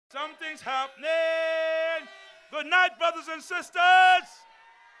Something's happening. Good night, brothers and sisters.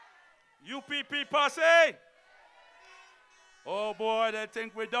 UPP posse. Oh boy, they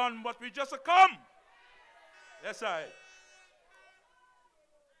think we're done, but we just a come. Yes, I.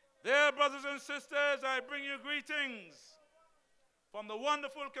 Dear brothers and sisters, I bring you greetings from the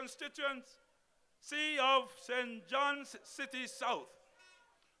wonderful constituency of St. John's City South.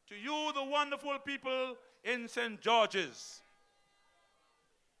 To you, the wonderful people in St. George's.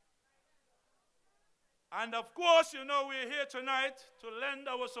 And of course, you know, we're here tonight to lend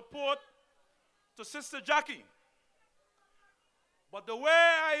our support to Sister Jackie. But the way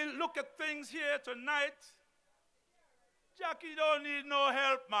I look at things here tonight, Jackie don't need no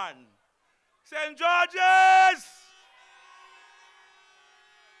help, man. St. George's!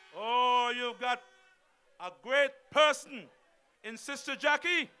 Oh, you've got a great person in Sister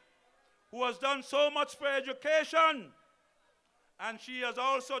Jackie who has done so much for education. And she has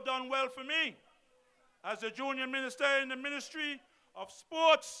also done well for me as a junior minister in the Ministry of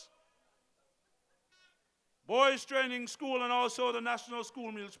Sports, Boys Training School, and also the National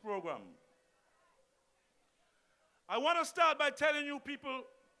School Meals Program. I want to start by telling you people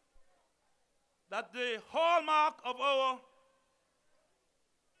that the hallmark of our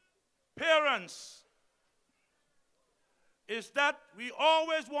parents is that we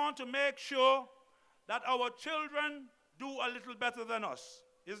always want to make sure that our children do a little better than us.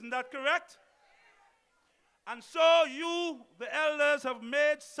 Isn't that correct? And so you, the elders, have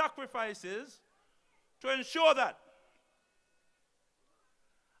made sacrifices to ensure that.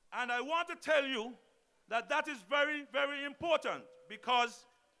 And I want to tell you that that is very, very important, because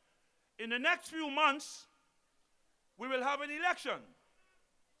in the next few months, we will have an election.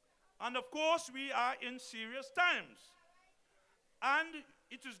 And of course, we are in serious times. And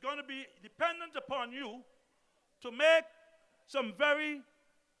it is going to be dependent upon you to make some very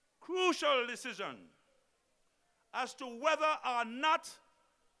crucial decisions as to whether or not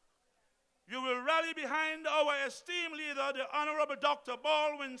you will rally behind our esteemed leader, the Honorable Dr.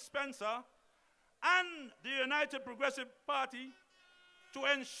 Baldwin Spencer, and the United Progressive Party to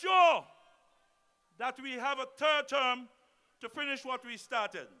ensure that we have a third term to finish what we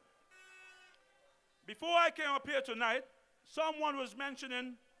started. Before I came up here tonight, someone was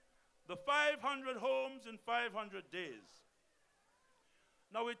mentioning the 500 homes in 500 days.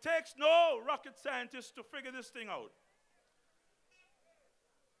 Now, it takes no rocket scientist to figure this thing out.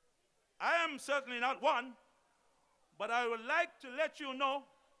 I am certainly not one, but I would like to let you know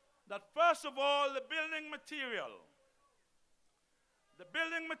that first of all, the building material. The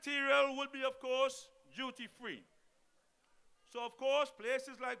building material will be, of course, duty-free. So, of course,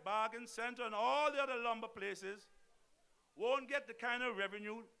 places like Bargain Center and all the other lumber places won't get the kind of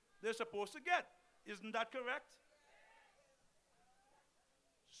revenue they're supposed to get. Isn't that correct?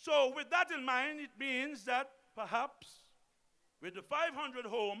 So, with that in mind, it means that perhaps with the 500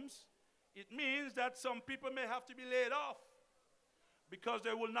 homes, it means that some people may have to be laid off because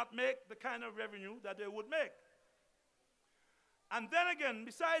they will not make the kind of revenue that they would make. And then again,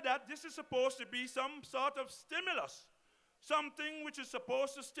 beside that, this is supposed to be some sort of stimulus, something which is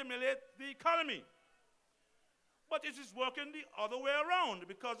supposed to stimulate the economy. But it is working the other way around,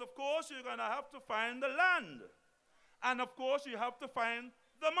 because of course you're going to have to find the land. And of course you have to find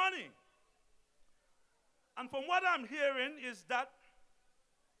the money. And from what I'm hearing is that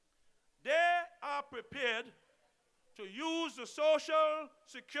they are prepared to use the Social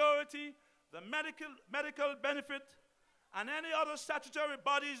Security, the medical benefit, and any other statutory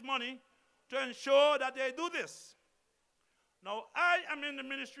body's money to ensure that they do this. Now, I am in the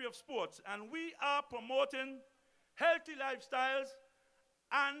Ministry of Sports, and we are promoting healthy lifestyles,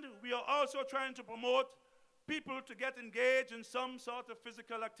 and we are also trying to promote people to get engaged in some sort of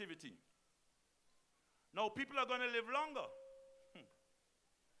physical activity. Now, people are going to live longer.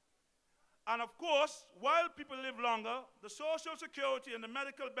 And of course, while people live longer, the Social Security and the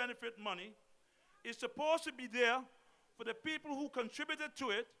medical benefit money is supposed to be there for the people who contributed to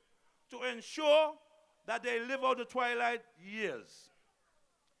it to ensure that they live out the twilight years.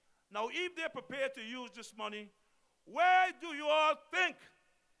 Now, if they're prepared to use this money, where do you all think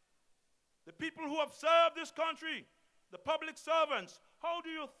the people who have served this country, the public servants, how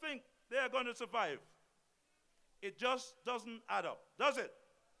do you think they're going to survive? It just doesn't add up, does it?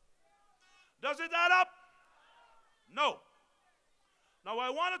 Does it add up? No. Now, I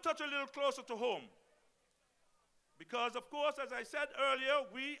want to touch a little closer to home. Because, of course, as I said earlier,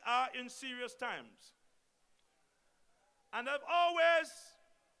 we are in serious times. And I've always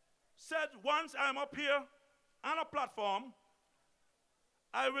said, once I'm up here on a platform,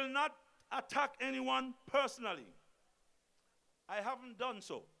 I will not attack anyone personally. I haven't done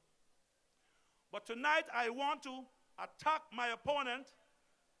so. But tonight I want to attack my opponent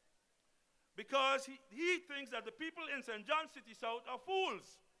because he thinks that the people in St. John City South are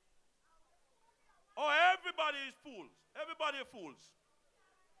fools. Oh, everybody is fools. Everybody are fools.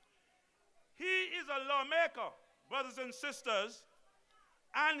 He is a lawmaker, brothers and sisters,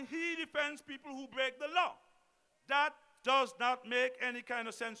 and he defends people who break the law. That does not make any kind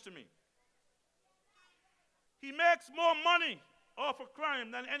of sense to me. He makes more money off of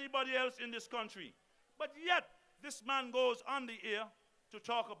crime than anybody else in this country. But yet, this man goes on the air to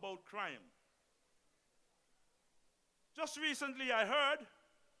talk about crime. Just recently I heard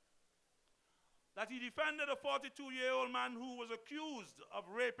that he defended a 42-year-old man who was accused of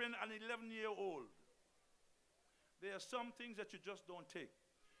raping an 11-year-old. There are some things that you just don't take.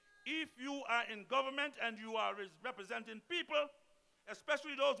 If you are in government and you are representing people,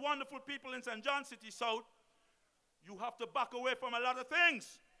 especially those wonderful people in St. John City South, you have to back away from a lot of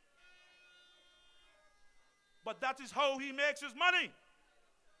things. But that is how he makes his money.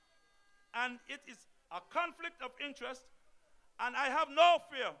 And it is a conflict of interest, and I have no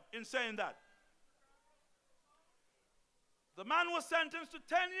fear in saying that. The man was sentenced to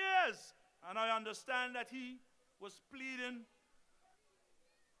 10 years, and I understand that he was pleading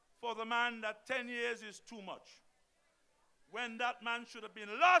for the man that 10 years is too much, when that man should have been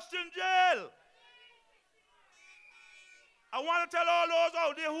lost in jail. I want to tell all those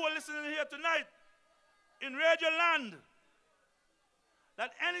out there who are listening here tonight in Radio Land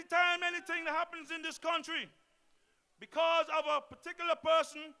that anytime anything that happens in this country because of a particular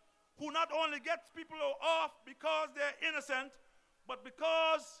person who not only gets people off because they're innocent, but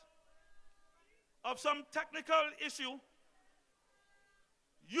because of some technical issue,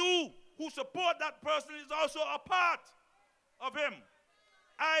 you who support that person is also a part of him.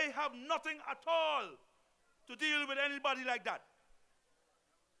 I have nothing at all to deal with anybody like that.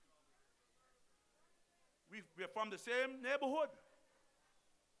 We're from the same neighborhood.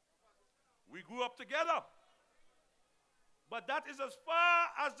 We grew up together. But that is as far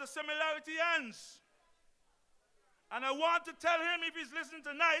as the similarity ends. And I want to tell him, if he's listening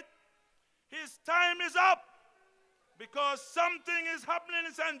tonight, his time is up. Because something is happening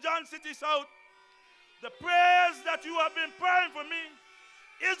in St. John City South. The prayers that you have been praying for me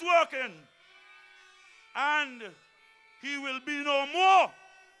is working. And he will be no more.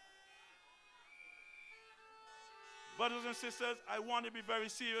 Brothers and sisters, I want to be very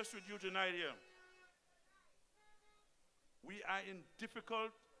serious with you tonight here. We are in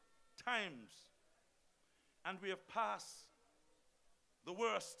difficult times, and we have passed the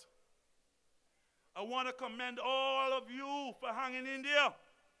worst. I want to commend all of you for hanging in there,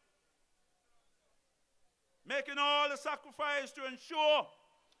 making all the sacrifice to ensure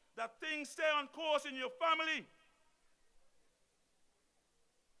that things stay on course in your family.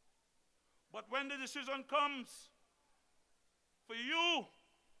 But when the decision comes for you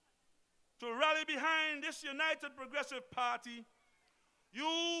to rally behind this United Progressive Party,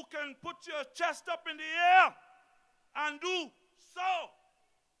 you can put your chest up in the air and do so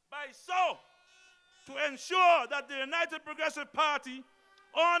by so to ensure that the United Progressive Party,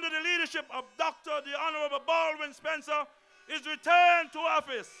 under the leadership of Dr. the Honorable Baldwin Spencer, is returned to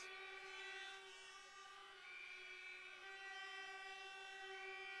office.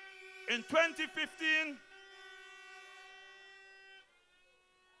 In 2015,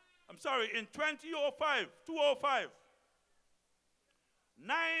 in 205,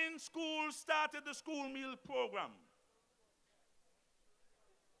 9 schools started the school meal program.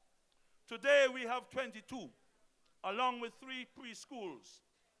 Today we have 22, along with 3 preschools.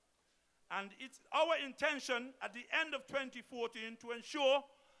 And it's our intention at the end of 2014 to ensure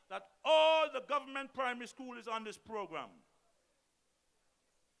that all the government primary school is on this program.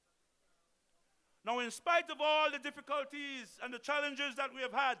 Now, in spite of all the difficulties and the challenges that we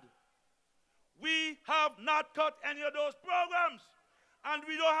have had, we have not cut any of those programs, and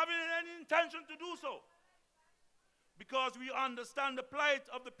we don't have any intention to do so, because we understand the plight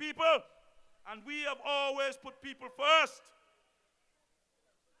of the people, and we have always put people first.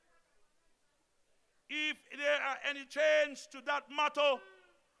 If there are any change to that motto,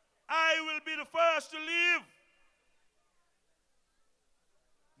 I will be the first to leave.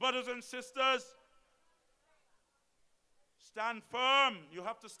 Brothers and sisters, stand firm. You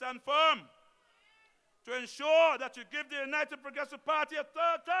have to stand firm to ensure that you give the United Progressive Party a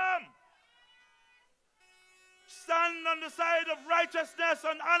 3rd term. Stand on the side of righteousness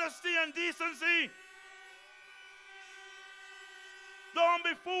and honesty and decency. Don't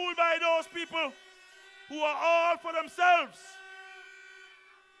be fooled by those people who are all for themselves.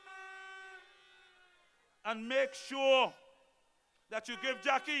 And make sure that you give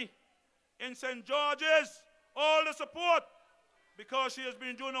Jackie in St. George's all the support because she has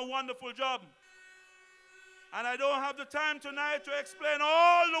been doing a wonderful job. And I don't have the time tonight to explain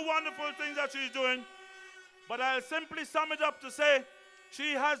all the wonderful things that she's doing, but I'll simply sum it up to say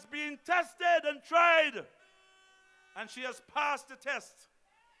she has been tested and tried, and she has passed the test.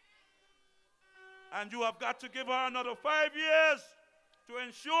 And you have got to give her another 5 years to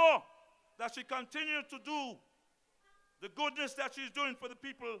ensure that she continues to do the goodness that she's doing for the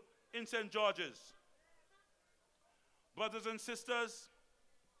people in St. George's. Brothers and sisters,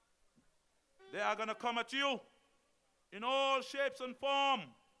 they are going to come at you in all shapes and form.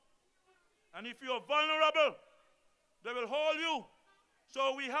 And if you are vulnerable, they will hold you.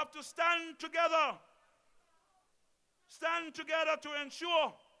 So we have to stand together. Stand together to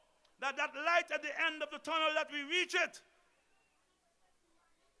ensure that that light at the end of the tunnel, that we reach it.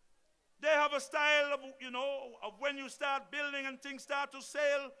 They have a style of, of when you start building and things start to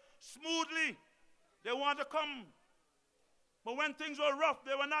sail smoothly. They want to come. But when things were rough,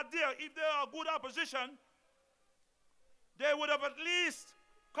 they were not there. If they are good opposition, they would have at least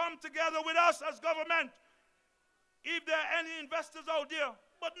come together with us as government if there are any investors out there.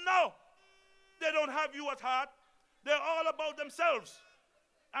 But no, they don't have you at heart. They're all about themselves.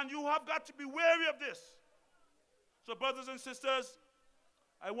 And you have got to be wary of this. So brothers and sisters,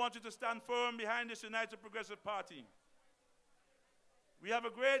 I want you to stand firm behind this United Progressive Party. We have a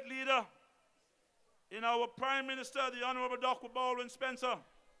great leader in our Prime Minister, the Honorable Dr. Baldwin Spencer.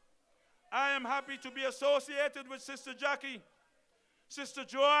 I am happy to be associated with Sister Jackie, Sister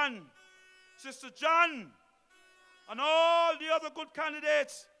Joanne, Sister John, and all the other good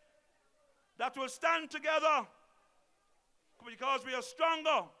candidates that will stand together because we are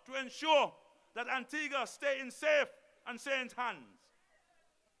stronger to ensure that Antigua stay in safe and safe hands.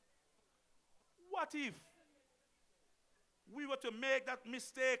 What if we were to make that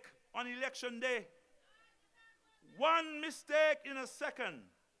mistake on election day? One mistake in a second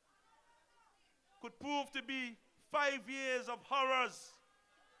could prove to be 5 years of horrors.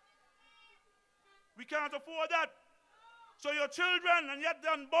 We can't afford that. So your children, and yet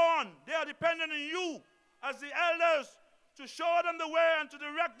they're unborn, they are dependent on you as the elders to show them the way and to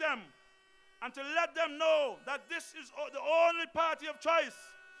direct them and to let them know that this is the only party of choice.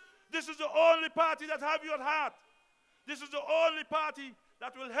 This is the only party that have you at heart. This is the only party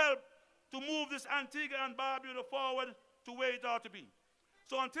that will help to move this Antigua and Barbuda forward to where it ought to be.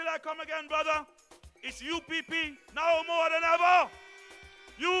 So until I come again, brother, it's UPP now more than ever.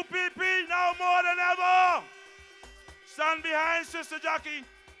 UPP now more than ever. Stand behind Sister Jackie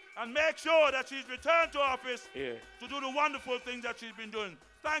and make sure that she's returned to office to do the wonderful things that she's been doing.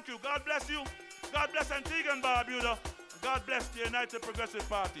 Thank you. God bless you. God bless Antigua and Barbuda. God bless the United Progressive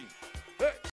Party.